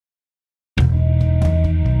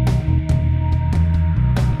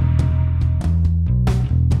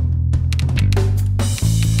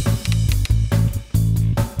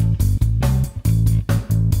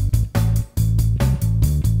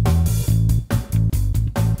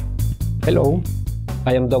Hello,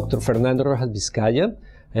 I am Dr. Fernando Rojas-Vizcaya.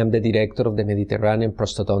 I am the director of the Mediterranean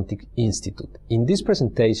Prosthodontic Institute. In this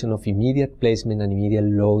presentation of immediate placement and immediate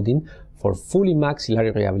loading for fully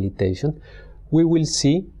maxillary rehabilitation, we will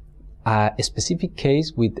see a specific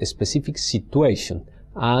case with a specific situation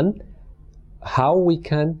and how we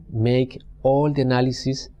can make all the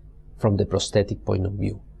analysis from the prosthetic point of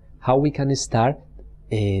view. How we can start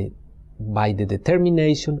by the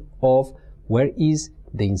determination of where is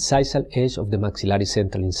the incisal edge of the maxillary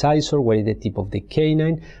central incisor, where is the tip of the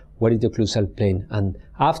canine, where is the occlusal plane, and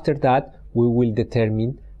after that we will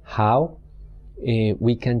determine how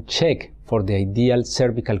we can check for the ideal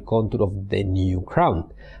cervical contour of the new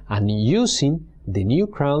crown, and using the new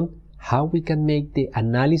crown how we can make the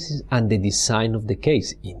analysis and the design of the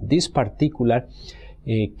case. In this particular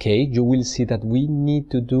case, you will see that we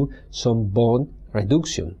need to do some bone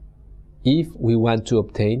reduction if we want to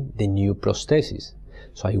obtain the new prosthesis.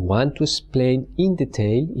 So I want to explain in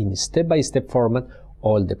detail, in step-by-step format,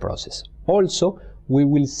 all the process. Also, we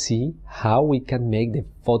will see how we can make the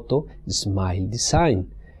photo smile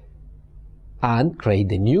design and create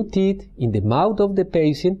the new teeth in the mouth of the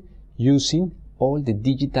patient using all the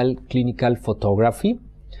digital clinical photography,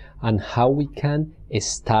 and how we can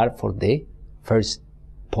start for the first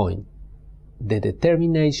point, the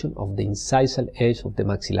determination of the incisal edge of the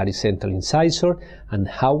maxillary central incisor, and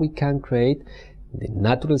how we can create the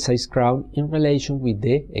natural size crown in relation with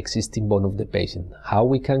the existing bone of the patient, how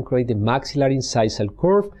we can create the maxillary incisal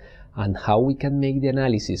curve, and how we can make the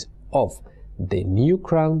analysis of the new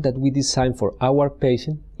crown that we design for our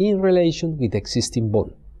patient in relation with the existing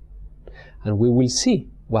bone. And we will see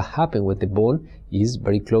what happens when the bone is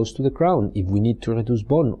very close to the crown, if we need to reduce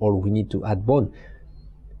bone or we need to add bone.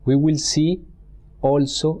 We will see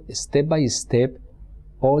also step by step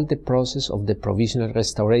all the process of the provisional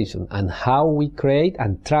restoration and how we create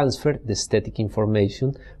and transfer the aesthetic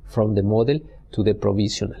information from the model to the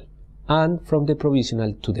provisional and from the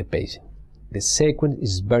provisional to the patient. The sequence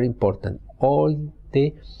is very important. All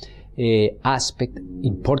the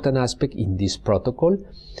important aspect in this protocol.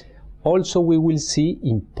 Also, we will see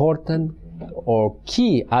important or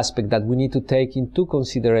key aspect that we need to take into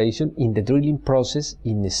consideration in the drilling process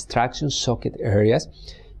in extraction socket areas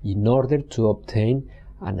in order to obtain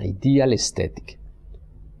an ideal aesthetic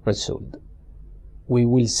result. We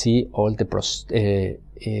will see all the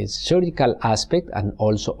surgical aspect and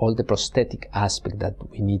also all the prosthetic aspect that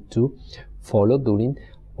we need to follow during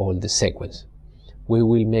all the sequence. We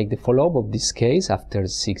will make the follow-up of this case after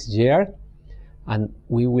 6 years, and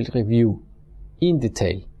we will review in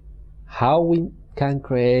detail how we can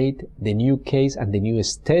create the new case and the new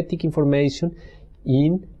aesthetic information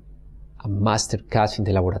in a master cast in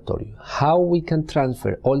the laboratory, how we can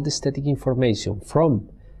transfer all the aesthetic information from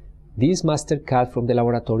this master cast from the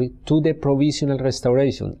laboratory to the provisional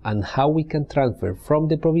restoration, and how we can transfer from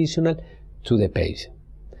the provisional to the patient.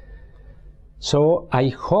 So I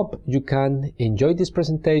hope you can enjoy this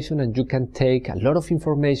presentation and you can take a lot of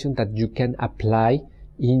information that you can apply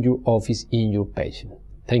in your office, in your patient.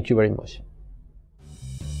 Thank you very much.